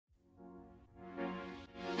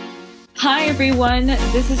Hi, everyone.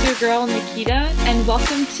 This is your girl, Nikita, and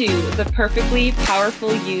welcome to the Perfectly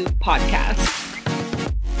Powerful You podcast.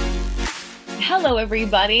 Hello,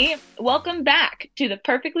 everybody. Welcome back to the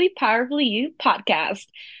Perfectly Powerful You podcast.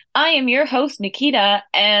 I am your host, Nikita,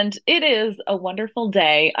 and it is a wonderful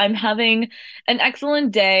day. I'm having an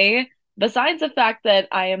excellent day. Besides the fact that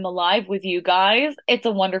I am alive with you guys, it's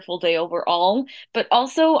a wonderful day overall. But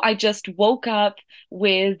also, I just woke up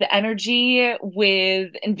with energy,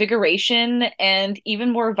 with invigoration, and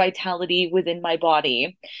even more vitality within my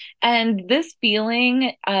body. And this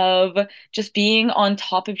feeling of just being on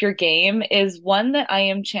top of your game is one that I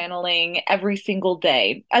am channeling every single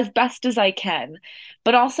day as best as I can,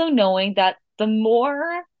 but also knowing that the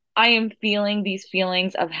more I am feeling these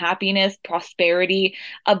feelings of happiness, prosperity,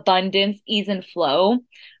 abundance, ease, and flow,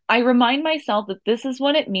 I remind myself that this is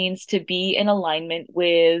what it means to be in alignment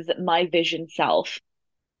with my vision self.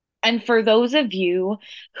 And for those of you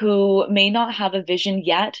who may not have a vision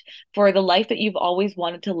yet for the life that you've always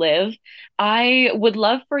wanted to live, I would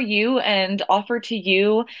love for you and offer to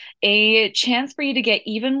you a chance for you to get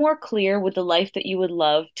even more clear with the life that you would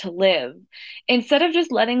love to live. Instead of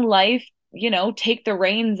just letting life, take the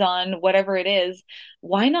reins on whatever it is,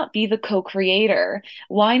 why not be the co-creator?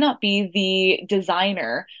 Why not be the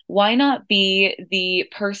designer? Why not be the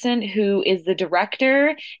person who is the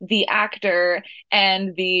director, the actor,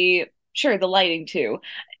 and the lighting too,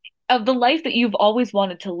 of the life that you've always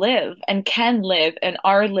wanted to live and can live and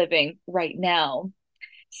are living right now.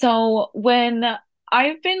 So when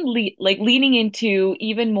I've been leaning into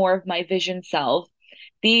even more of my vision self,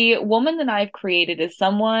 the woman that I've created is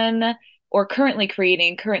someone, or currently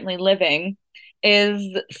creating, currently living,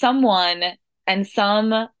 is someone and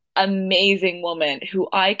some amazing woman who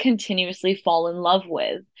I continuously fall in love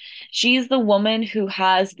with. She's the woman who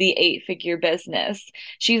has the eight-figure business.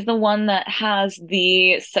 She's the one that has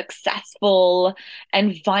the successful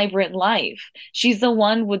and vibrant life. She's the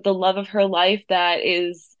one with the love of her life that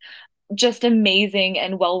is just amazing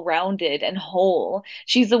and well-rounded and whole.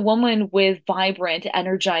 She's a woman with vibrant,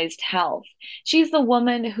 energized health. She's the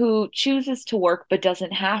woman who chooses to work but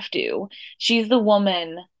doesn't have to. She's the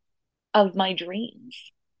woman of my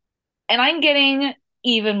dreams. And I'm getting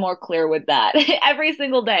even more clear with that every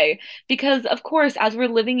single day because, of course, as we're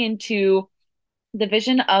living into the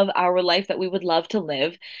vision of our life that we would love to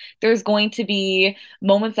live, there's going to be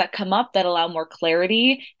moments that come up that allow more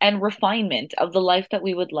clarity and refinement of the life that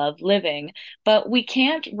we would love living. But we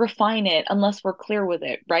can't refine it unless we're clear with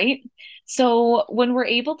it, right? So when we're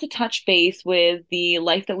able to touch base with the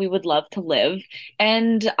life that we would love to live,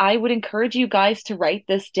 and I would encourage you guys to write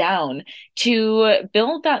this down to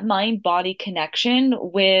build that mind body connection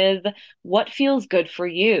with what feels good for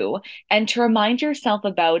you and to remind yourself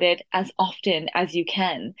about it as often as you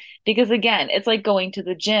can. Because again, it's like going to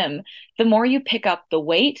the gym. The more you pick up the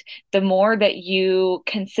weight, the more that you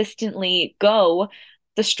consistently go,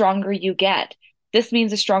 the stronger you get. This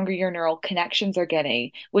means the stronger your neural connections are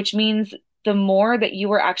getting, which means the more that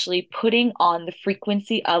you are actually putting on the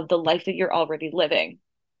frequency of the life that you're already living.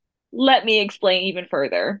 Let me explain even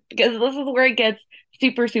further because this is where it gets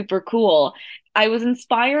super, super cool. I was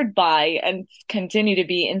inspired by and continue to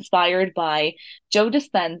be inspired by Joe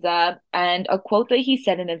Dispenza and a quote that he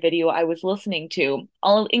said in a video I was listening to.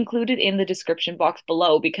 I'll include it in the description box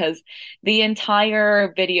below because the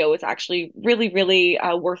entire video is actually really, really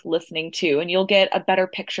worth listening to, and you'll get a better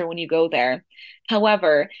picture when you go there.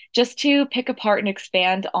 However, just to pick apart and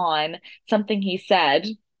expand on something he said,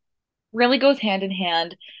 really goes hand in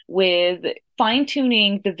hand with fine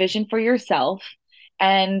tuning the vision for yourself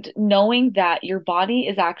and knowing that your body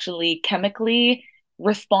is actually chemically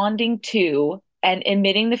responding to and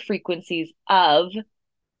emitting the frequencies of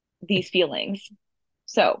these feelings.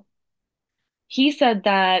 So he said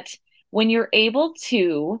that when you're able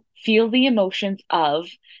to feel the emotions of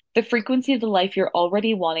the frequency of the life you're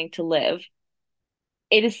already wanting to live,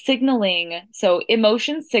 it is signaling. So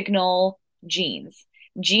emotions signal genes,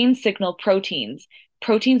 genes signal proteins.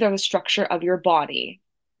 Proteins are the structure of your body.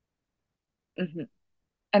 Mhm.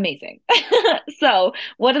 Amazing. So,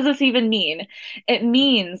 what does this even mean? It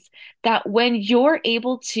means that when you're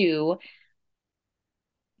able to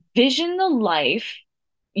vision the life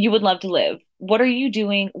you would love to live, what are you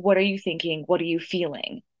doing? What are you thinking? What are you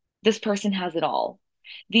feeling? This person has it all.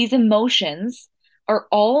 These emotions are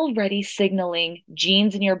already signaling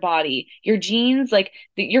genes in your body. Your genes,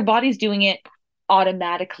 your body's doing it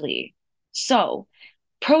automatically. So,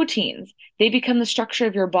 Proteins, they become the structure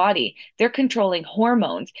of your body. They're controlling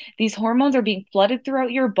hormones. These hormones are being flooded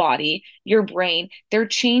throughout your body, your brain. They're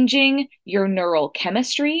changing your neural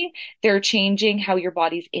chemistry. They're changing how your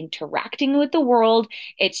body's interacting with the world.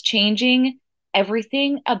 It's changing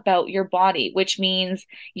everything about your body, which means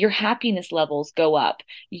your happiness levels go up,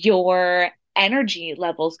 your energy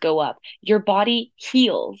levels go up, your body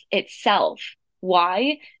heals itself.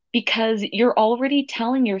 Why? Because you're already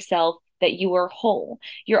telling yourself that you are whole.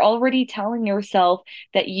 You're already telling yourself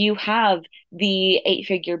that you have the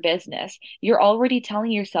eight-figure business. You're already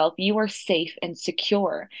telling yourself you are safe and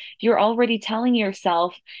secure. You're already telling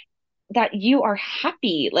yourself that you are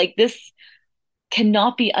happy. Like, this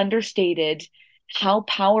cannot be understated how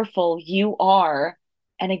powerful you are.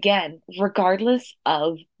 And again, regardless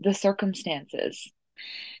of the circumstances.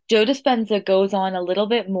 Joe Dispenza goes on a little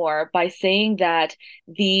bit more by saying that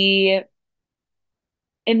the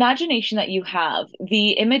imagination that you have,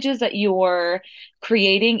 the images that you're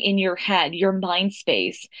creating in your head, your mind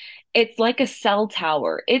space, it's like a cell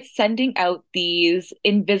tower. It's sending out these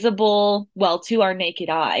invisible, well, to our naked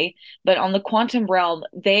eye, but on the quantum realm,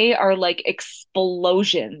 they are like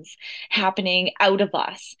explosions happening out of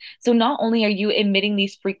us. So not only are you emitting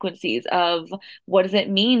these frequencies of what does it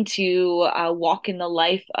mean to walk in the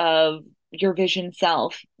life of your vision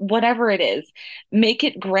self, whatever it is, make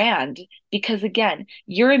it grand because again,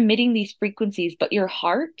 you're emitting these frequencies, but your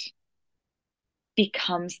heart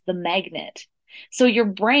becomes the magnet. So your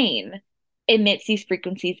brain emits these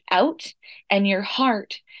frequencies out, and your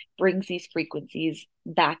heart brings these frequencies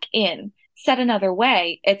back in. Said another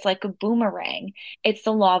way, it's like a boomerang. It's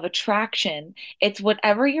the law of attraction. It's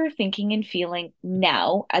whatever you're thinking and feeling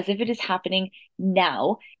now, as if it is happening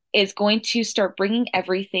now, is going to start bringing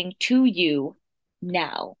everything to you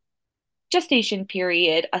now, gestation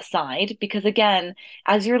period aside, because again,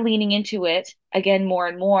 as you're leaning into it, again, more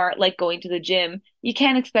and more, like going to the gym, you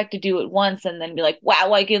can't expect to do it once and then be like,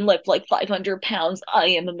 wow, I can lift like 500 pounds. I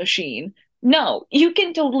am a machine. No, you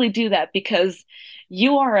can totally do that because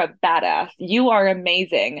you are a badass. You are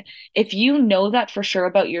amazing. If you know that for sure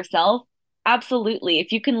about yourself, absolutely.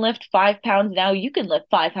 If you can lift 5 pounds now, you can lift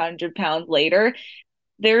 500 pounds later.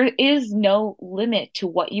 There is no limit to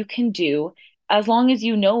what you can do as long as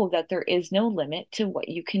you know that there is no limit to what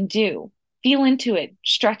you can do. Feel into it,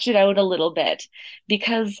 stretch it out a little bit,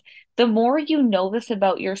 because the more you know this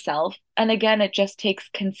about yourself, and again, it just takes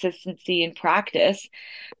consistency and practice,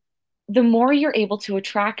 the more you're able to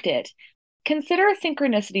attract it. Consider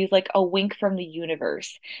synchronicities like a wink from the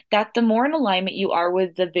universe, that the more in alignment you are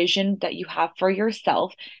with the vision that you have for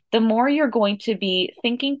yourself, the more you're going to be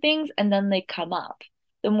thinking things and then they come up.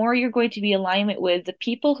 The more you're going to be in alignment with the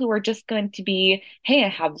people who are just going to be, hey, I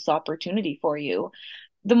have this opportunity for you.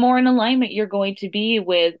 The more in alignment you're going to be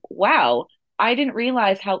with, wow, I didn't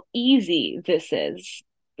realize how easy this is.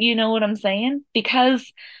 You know what I'm saying?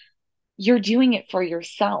 Because you're doing it for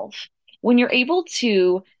yourself. When you're able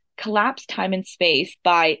to collapse time and space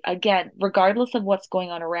by, again, regardless of what's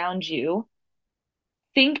going on around you,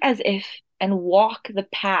 think as if and walk the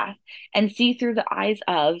path and see through the eyes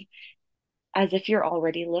of as if you're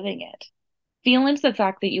already living it. Feel into the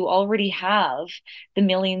fact that you already have the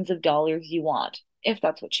millions of dollars you want, if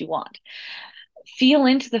that's what you want. Feel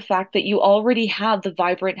into the fact that you already have the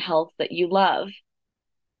vibrant health that you love,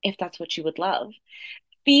 if that's what you would love.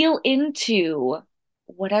 Feel into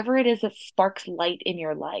whatever it is that sparks light in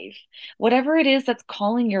your life, whatever it is that's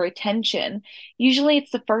calling your attention. Usually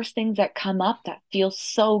it's the first things that come up that feel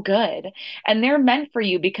so good. And they're meant for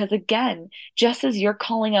you because, again, just as you're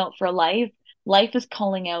calling out for life, life is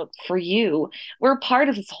calling out for you. We're part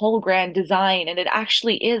of this whole grand design, and it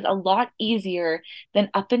actually is a lot easier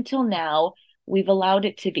than up until now we've allowed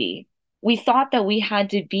it to be. We thought that we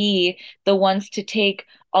had to be the ones to take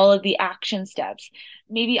all of the action steps.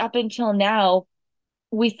 Maybe up until now,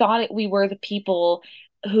 we thought we were the people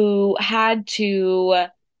who had to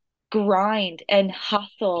grind and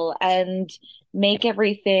hustle and make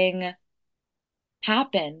everything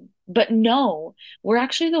happen. But no, we're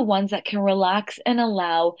actually the ones that can relax and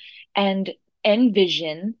allow and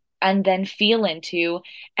envision and then feel into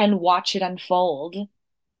and watch it unfold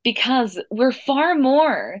because we're far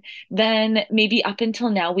more than maybe up until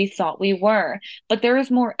now we thought we were. But there is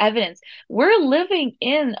more evidence. We're living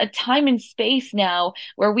in a time and space now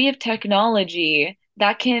where we have technology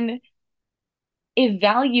that can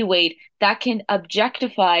evaluate, that can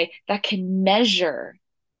objectify, that can measure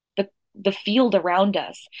the field around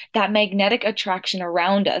us, that magnetic attraction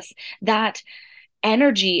around us, that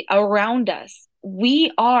energy around us.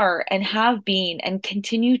 We are and have been and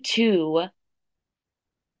continue to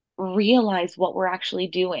realize what we're actually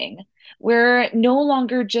doing. We're no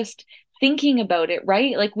longer just thinking about it,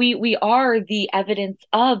 right? Like we are the evidence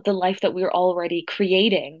of the life that we're already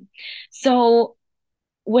creating. So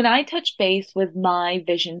when I touch base with my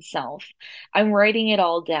vision self, I'm writing it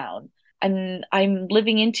all down. I'm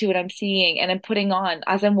living into it, I'm seeing and I'm putting on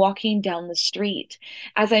as I'm walking down the street,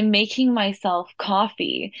 as I'm making myself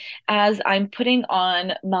coffee, as I'm putting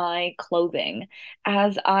on my clothing,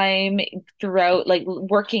 as I'm throughout like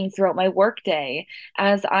working throughout my workday,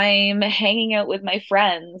 as I'm hanging out with my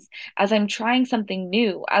friends, as I'm trying something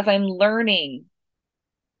new, as I'm learning,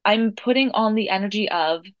 I'm putting on the energy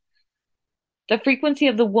of the frequency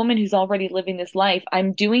of the woman who's already living this life.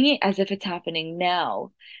 I'm doing it as if it's happening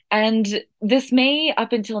now. And this may,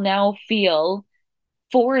 up until now, feel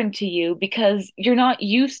foreign to you because you're not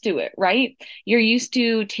used to it, right? You're used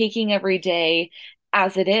to taking every day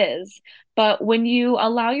as it is. But when you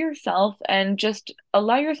allow yourself and just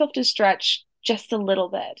allow yourself to stretch just a little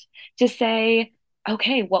bit, to say,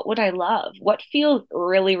 okay, what would I love? What feels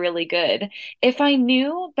really, really good? If I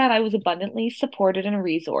knew that I was abundantly supported and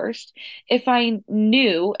resourced, if I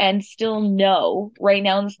knew and still know right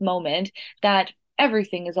now in this moment that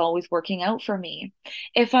everything is always working out for me,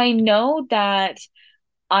 if I know that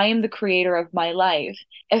I am the creator of my life,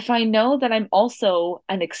 if I know that I'm also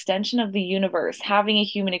an extension of the universe having a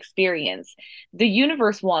human experience, the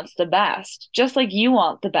universe wants the best, just like you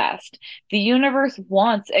want the best. The universe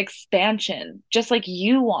wants expansion, just like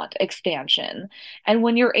you want expansion. And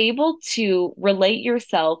when you're able to relate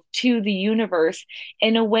yourself to the universe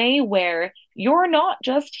in a way where you're not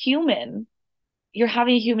just human, you're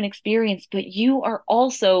having a human experience, but you are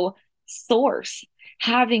also source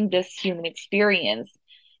having this human experience.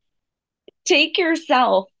 Take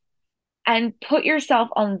yourself and put yourself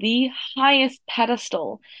on the highest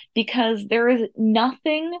pedestal because there is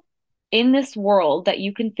nothing in this world that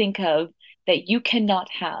you can think of that you cannot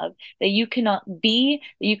have, that you cannot be,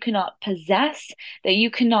 that you cannot possess, that you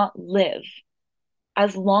cannot live,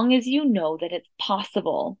 as long as you know that it's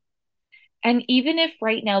possible. And even if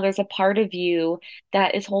right now there's a part of you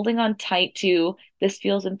that is holding on tight to this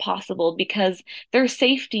feels impossible because there's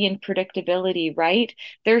safety in predictability, right?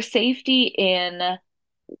 There's safety in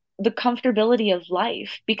the comfortability of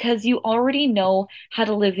life because you already know how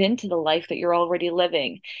to live into the life that you're already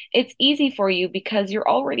living. It's easy for you because you're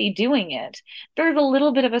already doing it. There's a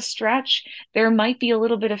little bit of a stretch. There might be a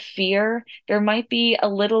little bit of fear. There might be a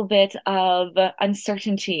little bit of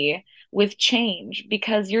uncertainty with change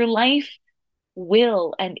because your life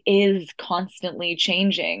will and is constantly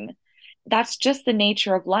changing. That's just the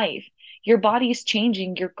nature of life. Your body is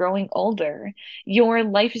changing, you're growing older. Your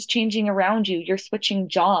life is changing around you. You're switching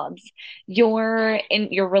jobs. Your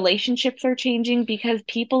relationships are changing because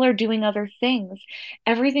people are doing other things.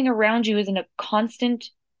 Everything around you is in a constant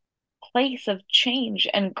place of change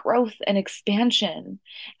and growth and expansion.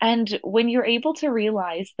 And when you're able to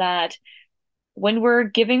realize that when we're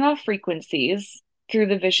giving off frequencies through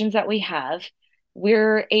the visions that we have,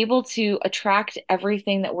 we're able to attract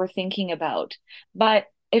everything that we're thinking about. But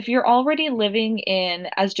if you're already living in,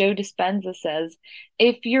 as Joe Dispenza says,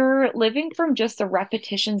 if you're living from just the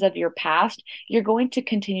repetitions of your past, you're going to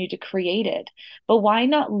continue to create it. But why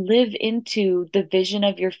not live into the vision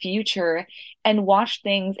of your future and watch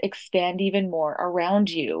things expand even more around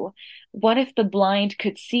you? What if the blind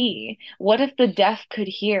could see? What if the deaf could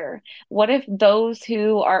hear? What if those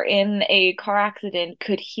who are in a car accident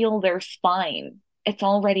could heal their spine? It's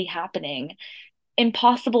already happening.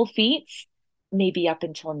 Impossible feats, maybe up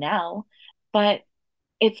until now, but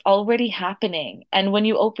it's already happening. And when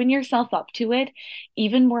you open yourself up to it,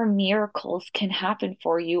 even more miracles can happen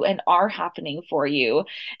for you and are happening for you.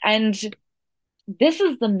 And this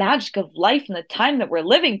is the magic of life and the time that we're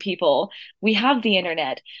living, people. We have the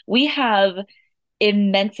internet. We have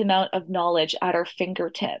immense amount of knowledge at our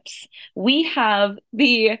fingertips. We have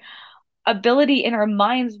the ability in our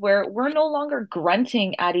minds where we're no longer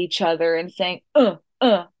grunting at each other and saying,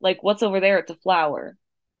 like what's over there? It's a flower.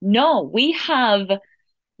 No, we have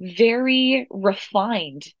very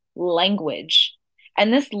refined language.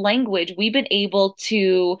 And this language, we've been able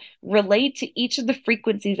to relate to each of the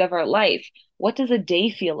frequencies of our life. What does a day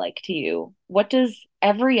feel like to you? What does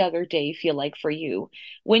every other day feel like for you?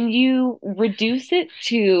 When you reduce it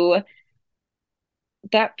to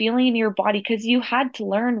that feeling in your body because you had to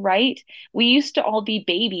learn, right? We used to all be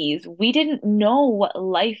babies. We didn't know what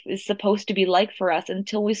life is supposed to be like for us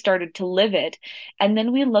until we started to live it. And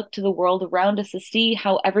then we look to the world around us to see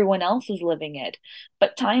how everyone else is living it.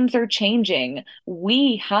 But times are changing.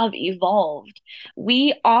 We have evolved.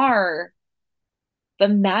 We are the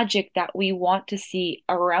magic that we want to see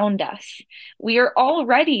around us. We are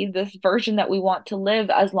already this version that we want to live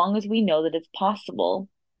as long as we know that it's possible.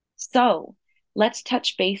 So let's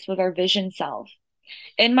touch base with our vision self.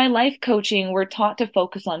 In my life coaching, we're taught to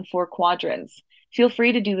focus on four quadrants. Feel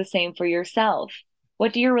free to do the same for yourself.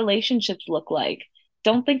 What do your relationships look like?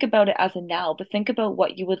 Don't think about it as a now, but think about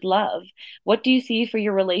what you would love. What do you see for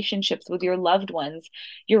your relationships with your loved ones,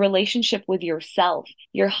 your relationship with yourself,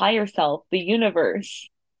 your higher self, the universe?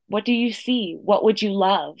 What do you see? What would you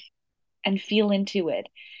love? And feel into it.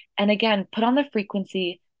 And again, put on the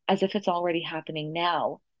frequency as if it's already happening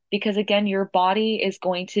now. Because again, your body is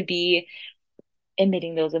going to be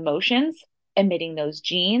emitting those emotions, emitting those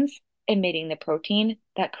genes, emitting the protein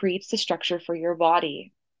that creates the structure for your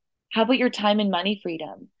body. How about your time and money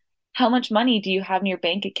freedom? How much money do you have in your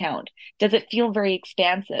bank account? Does it feel very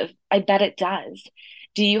expansive? I bet it does.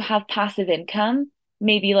 Do you have passive income?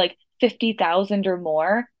 Maybe like 50,000 or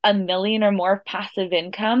more, a million or more of passive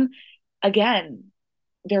income? Again,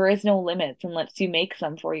 there is no limits unless you make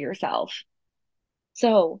some for yourself.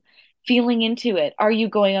 So, feeling into it. Are you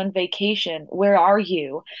going on vacation? Where are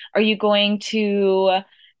you? Are you going to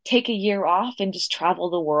take a year off and just travel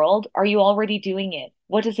the world? Are you already doing it?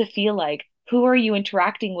 What does it feel like? Who are you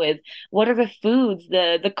interacting with? What are the foods,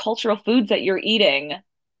 the cultural foods that you're eating?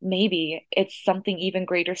 Maybe it's something even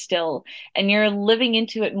greater still. And you're living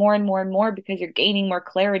into it more and more and more because you're gaining more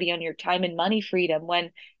clarity on your time and money freedom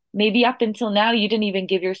when maybe up until now you didn't even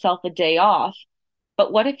give yourself a day off.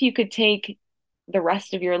 But what if you could take the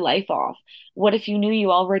rest of your life off? What if you knew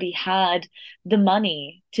you already had the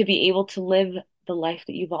money to be able to live the life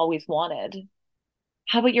that you've always wanted?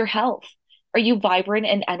 How about your health? Are you vibrant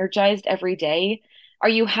and energized every day? Are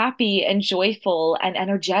you happy and joyful and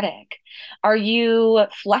energetic? Are you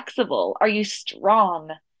flexible? Are you strong?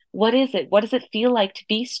 What is it? What does it feel like to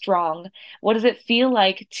be strong? What does it feel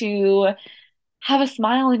like to have a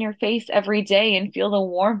smile on your face every day and feel the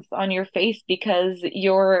warmth on your face because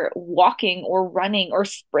you're walking or running or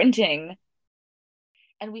sprinting?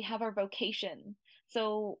 And we have our vocation.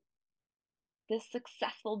 So this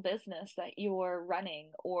successful business that you're running,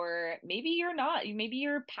 or maybe you're not, maybe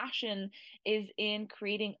your passion is in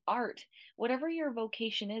creating art. Whatever your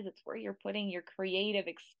vocation is, it's where you're putting your creative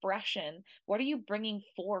expression. What are you bringing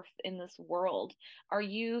forth in this world? Are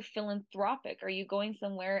you philanthropic? Are you going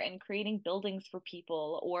somewhere and creating buildings for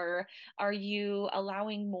people? Or are you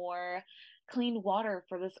allowing more clean water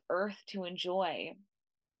for this earth to enjoy?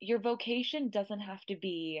 Your vocation doesn't have to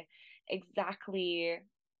be exactly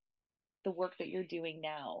the work that you're doing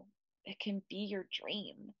now. It can be your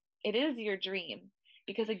dream. It is your dream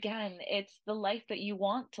because, again, it's the life that you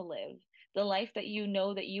want to live, the life that you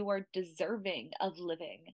know that you are deserving of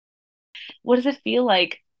living. What does it feel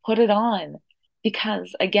like? Put it on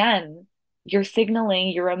because, again, you're signaling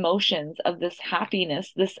your emotions of this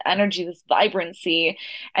happiness, this energy, this vibrancy,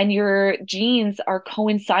 and your genes are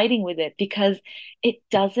coinciding with it because it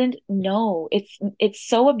doesn't know. It's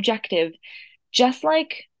so objective. Just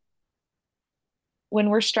like when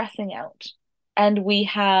we're stressing out and we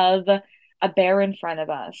have a bear in front of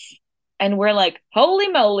us and we're like, holy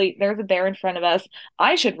moly, there's a bear in front of us.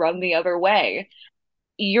 I should run the other way.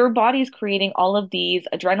 Your body's creating all of these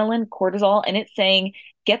adrenaline, cortisol, and it's saying,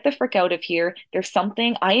 get the frick out of here. There's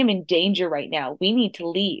something, I am in danger right now. We need to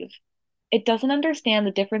leave. It doesn't understand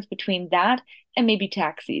the difference between that and maybe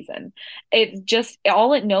tax season. It's just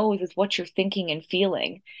all it knows is what you're thinking and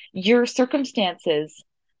feeling. Your circumstances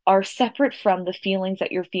are separate from the feelings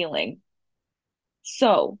that you're feeling.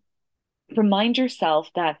 So remind yourself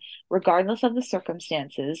that regardless of the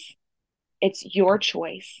circumstances, it's your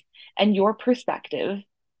choice and your perspective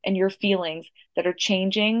and your feelings that are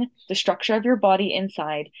changing the structure of your body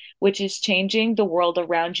inside, which is changing the world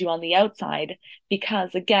around you on the outside.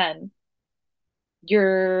 Because again,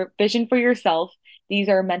 your vision for yourself, these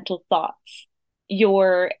are mental thoughts.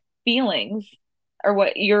 Your feelings are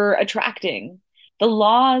what you're attracting. The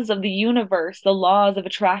laws of the universe, the laws of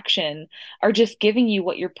attraction are just giving you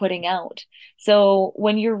what you're putting out. So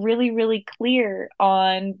when you're really, really clear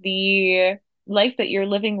on the life that you're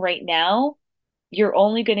living right now, you're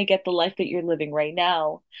only going to get the life that you're living right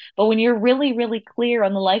now. But when you're really, really clear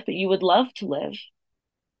on the life that you would love to live,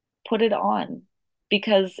 put it on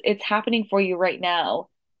because it's happening for you right now.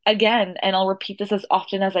 Again, and I'll repeat this as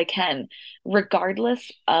often as I can,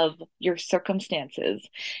 regardless of your circumstances.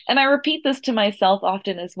 And I repeat this to myself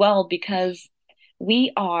often as well because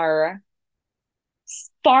we are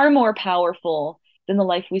far more powerful than the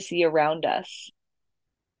life we see around us.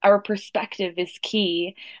 Our perspective is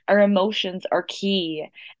key. Our emotions are key.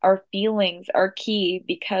 Our feelings are key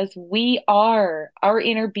because our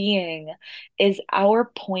inner being is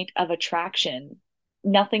our point of attraction.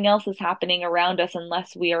 Nothing else is happening around us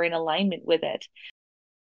unless we are in alignment with it.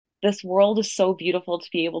 This world is so beautiful to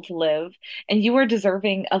be able to live, and you are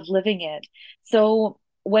deserving of living it. So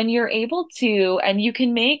when you're able to, and you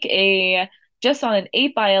can make a just on an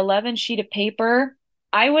 8 by 11 sheet of paper,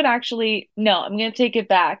 I would actually, no, I'm going to take it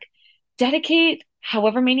back. Dedicate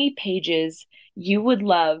however many pages you would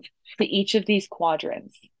love to each of these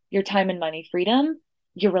quadrants: your time and money freedom,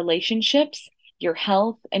 your relationships, your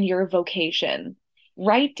health, and your vocation.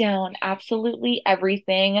 Write down absolutely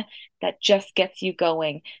everything that just gets you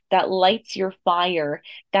going, that lights your fire,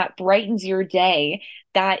 that brightens your day,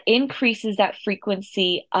 that increases that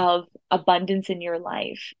frequency of abundance in your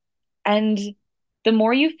life. And the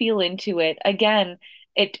more you feel into it, again,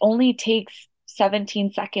 it only takes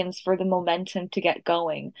 17 seconds for the momentum to get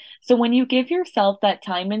going. So when you give yourself that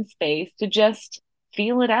time and space to just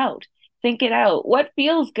feel it out, think it out, what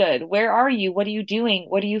feels good? Where are you? What are you doing?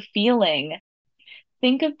 What are you feeling?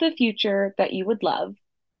 Think of the future that you would love.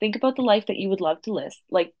 Think about the life that you would love to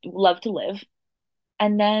love to live,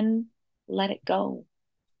 and then let it go.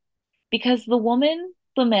 Because the woman,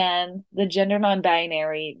 the man, the gender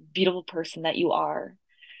non-binary, beautiful person that you are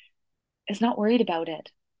is not worried about it.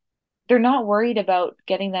 They're not worried about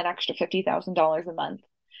getting that extra $50,000 a month.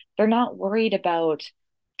 They're not worried about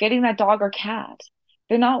getting that dog or cat.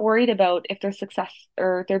 They're not worried about if their success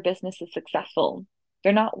or their business is successful.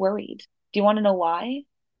 They're not worried. Do you want to know why?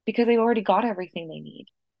 Because they've already got everything they need.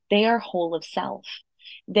 They are whole of self.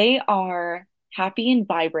 They are happy and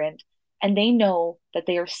vibrant, and they know that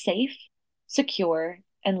they are safe, secure,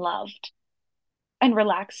 and loved. And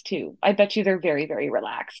relaxed too. I bet you they're very, very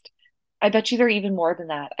relaxed. I bet you they're even more than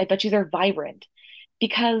that. I bet you they're vibrant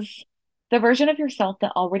because the version of yourself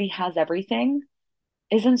that already has everything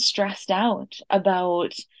isn't stressed out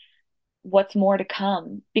about what's more to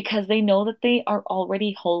come because they know that they are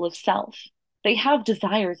already whole of self. They have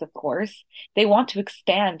desires, of course. They want to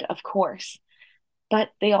expand, of course, but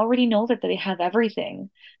they already know that they have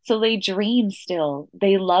everything. So they dream still,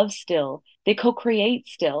 they love still, they co-create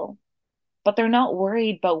still, but they're not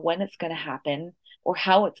worried about when it's going to happen or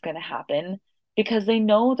how it's going to happen because they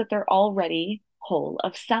know that they're already whole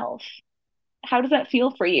of self. How does that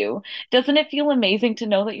feel for you? Doesn't it feel amazing to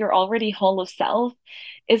know that you're already whole of self?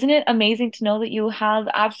 Isn't it amazing to know that you have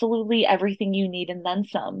absolutely everything you need and then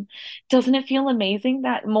some? Doesn't it feel amazing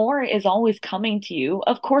that more is always coming to you?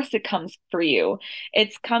 Of course, it comes for you.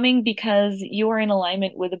 It's coming because you are in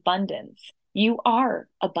alignment with abundance. You are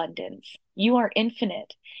abundance. You are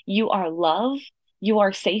infinite. You are love. You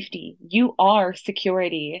are safety. You are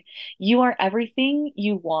security. You are everything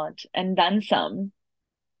you want and then some.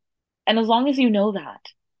 And as long as you know that,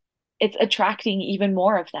 it's attracting even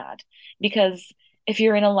more of that. Because if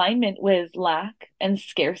you're in alignment with lack and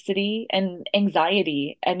scarcity and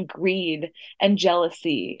anxiety and greed and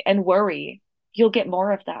jealousy and worry, you'll get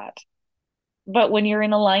more of that. But when you're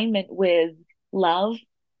in alignment with love,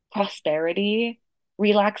 prosperity,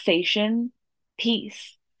 relaxation,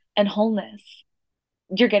 peace, and wholeness,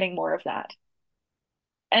 you're getting more of that.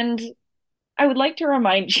 And I would like to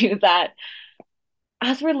remind you that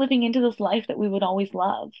as we're living into this life that we would always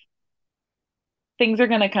love, things are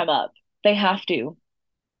going to come up. They have to.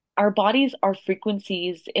 Our bodies are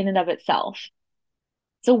frequencies in and of itself.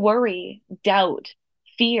 So worry, doubt,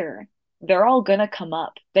 fear, they're all going to come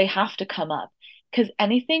up. They have to come up because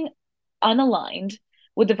anything unaligned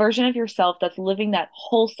with the version of yourself that's living that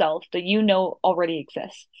whole self that you know already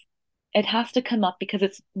exists, it has to come up because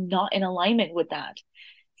it's not in alignment with that.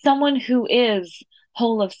 Someone who is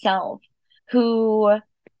whole of self, who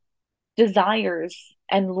desires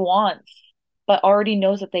and wants, but already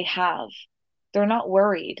knows that they have. They're not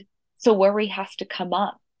worried. So worry has to come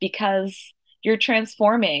up because you're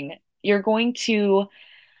transforming. You're going to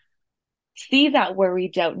see that worry,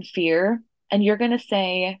 doubt, and fear, and you're going to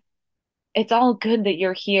say, it's all good that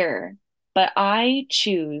you're here, but I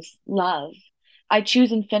choose love. I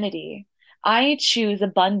choose infinity. I choose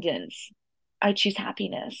abundance. I choose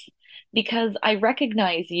happiness because I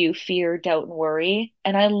recognize you, fear, doubt, and worry.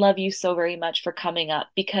 And I love you so very much for coming up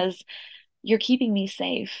because you're keeping me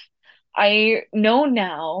safe. I know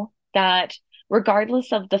now that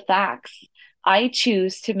regardless of the facts, I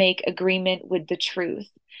choose to make agreement with the truth.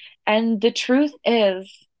 And the truth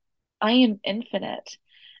is, I am infinite.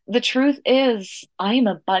 The truth is, I'm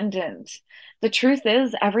abundant. The truth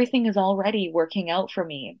is, everything is already working out for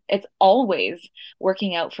me. It's always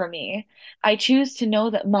working out for me. I choose to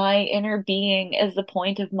know that my inner being is the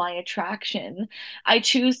point of my attraction. I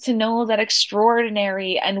choose to know that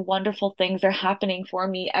extraordinary and wonderful things are happening for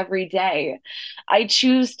me every day. I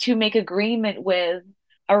choose to make agreement with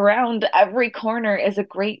around every corner is a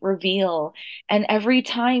great reveal. And every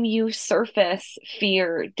time you surface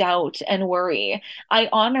fear, doubt, and worry, I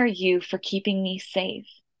honor you for keeping me safe,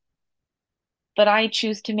 but I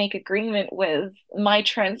choose to make agreement with my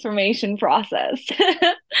transformation process.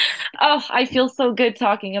 Oh, I feel so good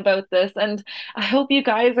talking about this. And I hope you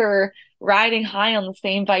guys are riding high on the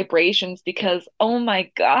same vibrations because, oh my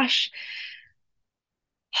gosh,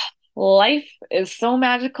 life is so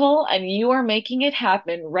magical and you are making it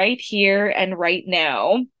happen right here and right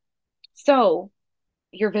now. So,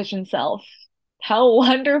 your vision self. How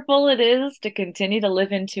wonderful it is to continue to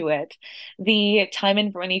live into it. The time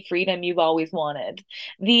and money freedom you've always wanted,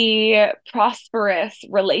 the prosperous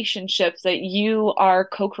relationships that you are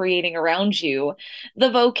co-creating around you, the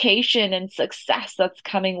vocation and success that's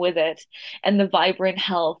coming with it, and the vibrant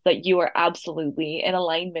health that you are absolutely in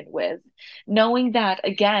alignment with. Knowing that,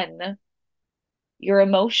 again, your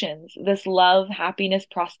emotions, this love, happiness,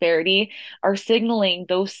 prosperity, are signaling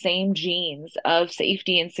those same genes of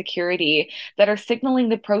safety and security that are signaling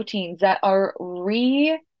the proteins that are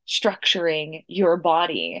restructuring your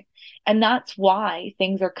body. And that's why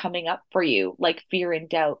things are coming up for you, like fear and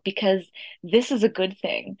doubt, because this is a good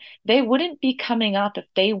thing. They wouldn't be coming up if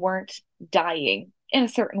they weren't dying in a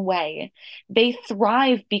certain way. They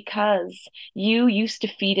thrive because you used to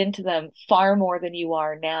feed into them far more than you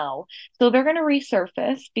are now. So they're going to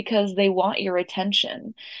resurface because they want your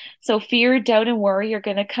attention. So fear, doubt, and worry are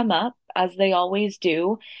going to come up as they always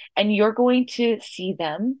do, and you're going to see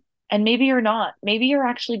them. And maybe you're not. Maybe you're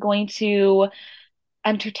actually going to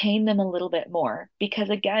entertain them a little bit more because,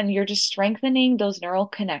 again, you're just strengthening those neural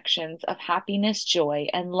connections of happiness, joy,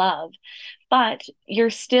 and love. But you're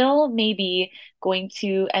still maybe going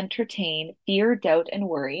to entertain fear, doubt, and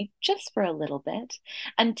worry just for a little bit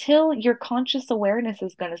until your conscious awareness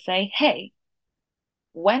is going to say, hey,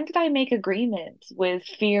 when did I make agreement with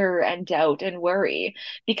fear and doubt and worry?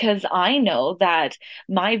 Because I know that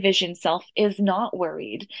my vision self is not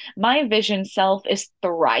worried. My vision self is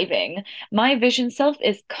thriving. My vision self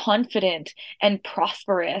is confident and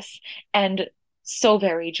prosperous and so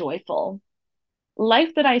very joyful.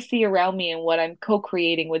 Life that I see around me and what I'm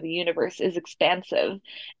co-creating with the universe is expansive,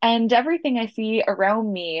 and everything I see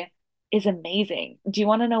around me is amazing. Do you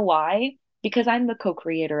want to know why? Because I'm the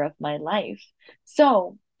co-creator of my life.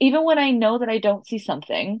 So even when I know that I don't see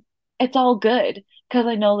something, it's all good because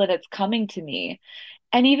I know that it's coming to me.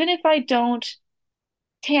 And even if I don't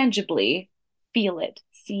tangibly feel it,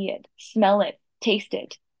 see it, smell it, taste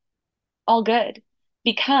it, all good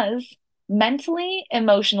because mentally,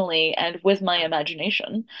 emotionally, and with my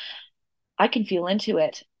imagination, I can feel into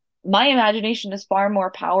it. My imagination is far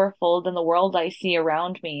more powerful than the world I see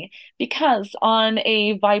around me because, on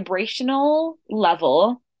a vibrational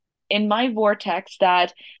level, in my vortex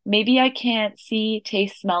that maybe I can't see,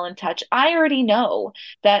 taste, smell, and touch, I already know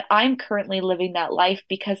that I'm currently living that life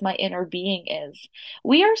because my inner being is.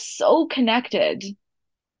 We are so connected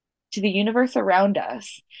to the universe around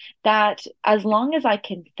us that as long as I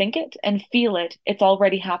can think it and feel it, it's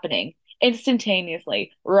already happening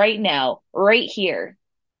instantaneously, right now, right here.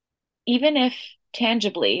 Even if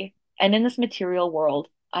tangibly and in this material world,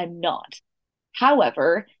 I'm not.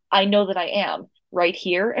 However, I know that I am right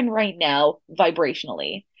here and right now,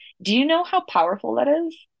 vibrationally. Do you know how powerful that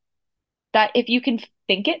is? That if you can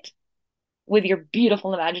think it with your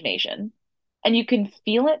beautiful imagination and you can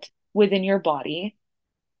feel it within your body,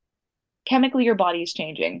 chemically, your body is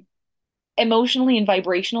changing. Emotionally and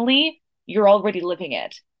vibrationally, you're already living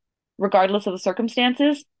it. Regardless of the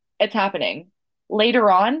circumstances, it's happening.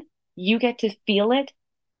 Later on, you get to feel it,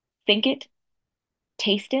 think it,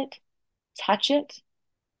 taste it, touch it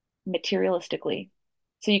materialistically.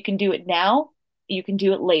 So you can do it now, you can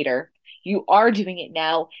do it later. You are doing it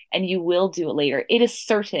now, and you will do it later. It is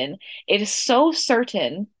certain. It is so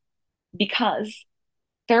certain because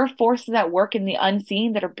there are forces at work in the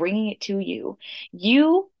unseen that are bringing it to you.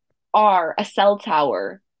 You are a cell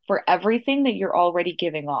tower for everything that you're already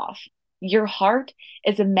giving off. Your heart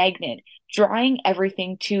is a magnet drawing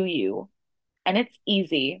everything to you, and it's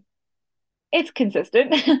easy. It's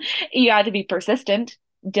consistent. You got to be persistent,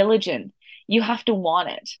 diligent. You have to want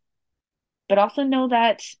it, but also know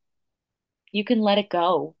that you can let it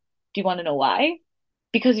go. Do you want to know why?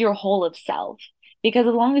 Because you're whole of self. Because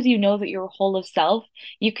as long as you know that you're whole of self,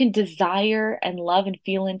 you can desire and love and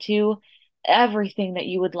feel into everything that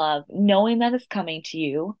you would love, knowing that it's coming to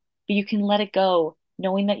you, but you can let it go,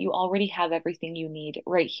 knowing that you already have everything you need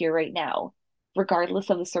right here, right now, regardless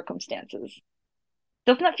of the circumstances.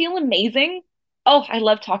 Doesn't that feel amazing? Oh, I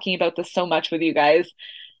love talking about this so much with you guys.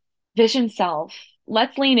 Vision self.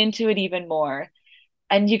 Let's lean into it even more.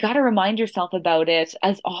 And you got to remind yourself about it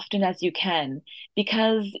as often as you can.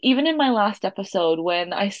 Because even in my last episode,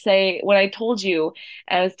 when I told you,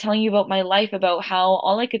 I was telling you about my life, about how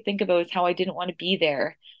all I could think about is how I didn't want to be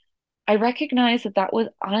there. I recognized that that was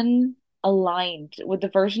unaligned with the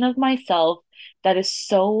version of myself that is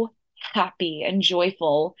so happy and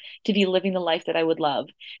joyful to be living the life that I would love.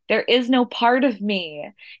 There is no part of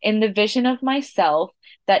me in the vision of myself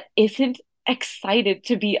that isn't excited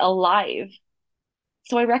to be alive.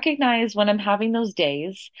 So I recognize when I'm having those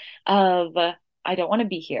days of, I don't want to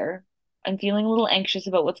be here. I'm feeling a little anxious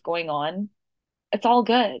about what's going on. It's all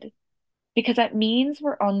good because that means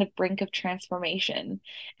we're on the brink of transformation.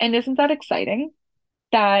 And isn't that exciting?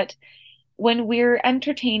 That when we're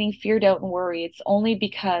entertaining fear, doubt, and worry, it's only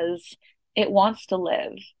because it wants to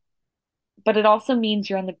live. But it also means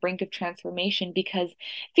you're on the brink of transformation because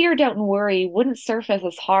fear, doubt, and worry wouldn't surface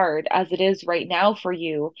as hard as it is right now for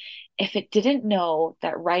you if it didn't know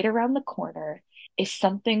that right around the corner is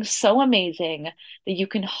something so amazing that you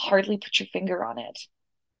can hardly put your finger on it.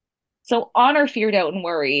 So honor fear, doubt, and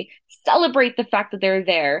worry. Celebrate the fact that they're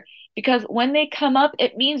there because when they come up,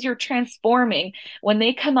 it means you're transforming. When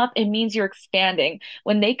they come up, it means you're expanding.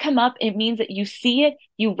 When they come up, it means that you see it,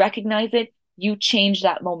 you recognize it, you change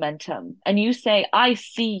that momentum, and you say, I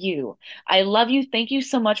see you. I love you. Thank you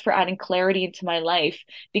so much for adding clarity into my life.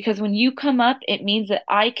 Because when you come up, it means that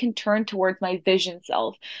I can turn towards my vision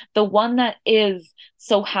self, the one that is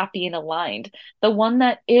so happy and aligned, the one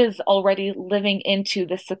that is already living into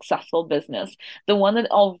the successful business, the one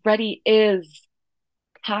that already is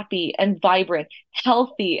happy and vibrant,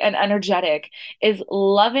 healthy and energetic, is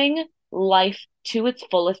loving life to its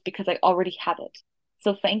fullest because I already have it.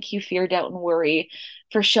 So thank you, fear, doubt, and worry,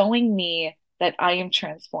 for showing me that I am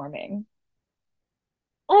transforming.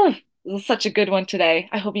 Oh, this is such a good one today.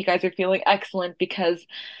 I hope you guys are feeling excellent because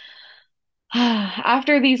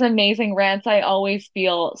after these amazing rants, I always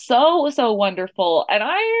feel so, so wonderful. And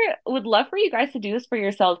I would love for you guys to do this for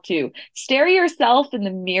yourself too. Stare yourself in the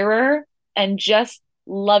mirror and just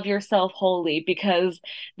love yourself wholly because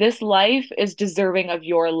this life is deserving of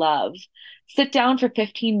your love. Sit down for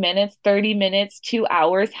 15 minutes, 30 minutes, 2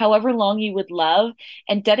 hours, however long you would love,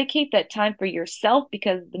 and dedicate that time for yourself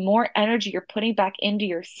because the more energy you're putting back into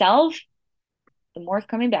yourself, the more is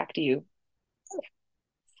coming back to you.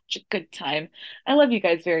 Such a good time. I love you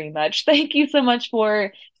guys very much. Thank you so much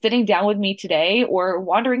for sitting down with me today or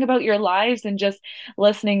wandering about your lives and just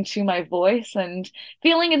listening to my voice and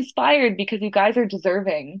feeling inspired because you guys are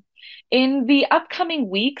deserving. In the upcoming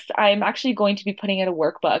weeks, I'm actually going to be putting out a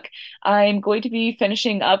workbook. I'm going to be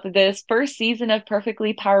finishing up this first season of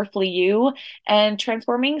Perfectly Powerfully You and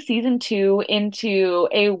transforming season two into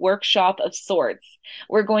a workshop of sorts.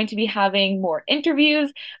 We're going to be having more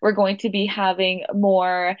interviews. We're going to be having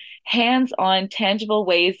more hands-on, tangible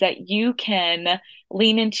ways that you can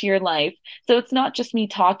lean into your life. So it's not just me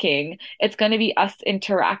talking, it's going to be us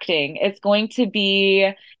interacting. It's going to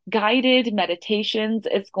be guided meditations.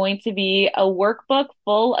 It's going to be a workbook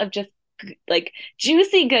full of just like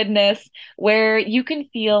juicy goodness where you can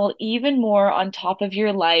feel even more on top of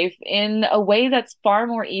your life in a way that's far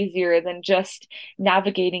more easier than just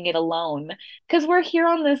navigating it alone. Because we're here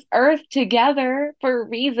on this earth together for a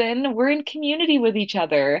reason. We're in community with each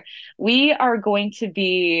other. We are going to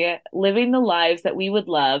be living the lives that we would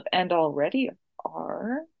love and already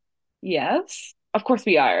are. Yes, of course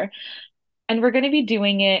we are. And we're going to be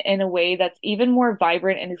doing it in a way that's even more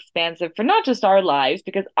vibrant and expansive for not just our lives,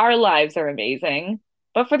 because our lives are amazing,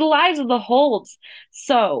 but for the lives of the wholes.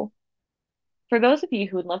 So, for those of you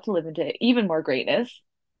who would love to live into even more greatness,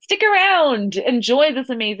 stick around, enjoy this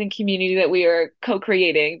amazing community that we are co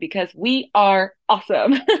creating because we are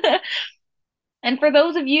awesome. And for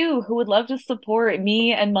those of you who would love to support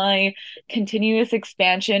me and my continuous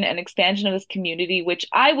expansion and expansion of this community, which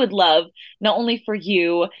I would love not only for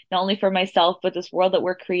you, not only for myself, but this world that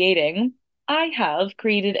we're creating, I have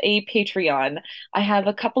created a Patreon. I have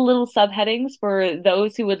a couple little subheadings for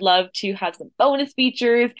those who would love to have some bonus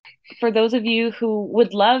features. For those of you who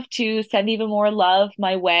would love to send even more love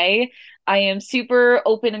my way, I am super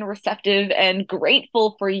open and receptive and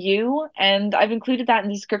grateful for you. And I've included that in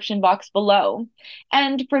the description box below.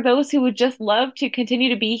 And for those who would just love to continue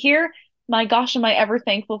to be here, my gosh, am I ever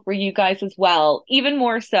thankful for you guys as well. Even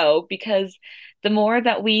more so because the more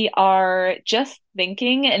that we are just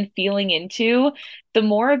thinking and feeling into, the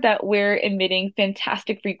more that we're emitting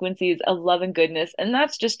fantastic frequencies of love and goodness. And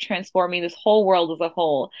that's just transforming this whole world as a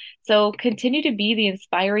whole. So continue to be the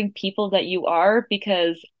inspiring people that you are,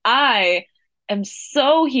 because I am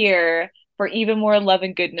so here for even more love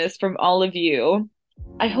and goodness from all of you.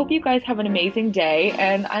 I hope you guys have an amazing day,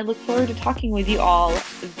 and I look forward to talking with you all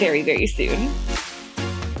very, very soon.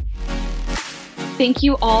 Thank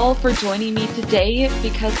you all for joining me today,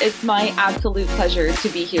 because it's my absolute pleasure to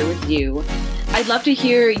be here with you. I'd love to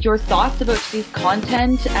hear your thoughts about today's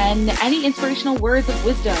content and any inspirational words of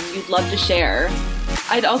wisdom you'd love to share.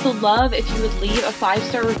 I'd also love if you would leave a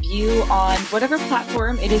 5-star review on whatever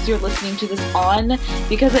platform it is you're listening to this on,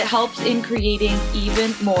 because it helps in creating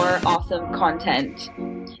even more awesome content.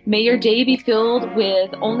 May your day be filled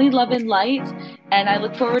with only love and light, and I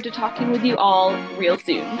look forward to talking with you all real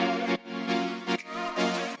soon.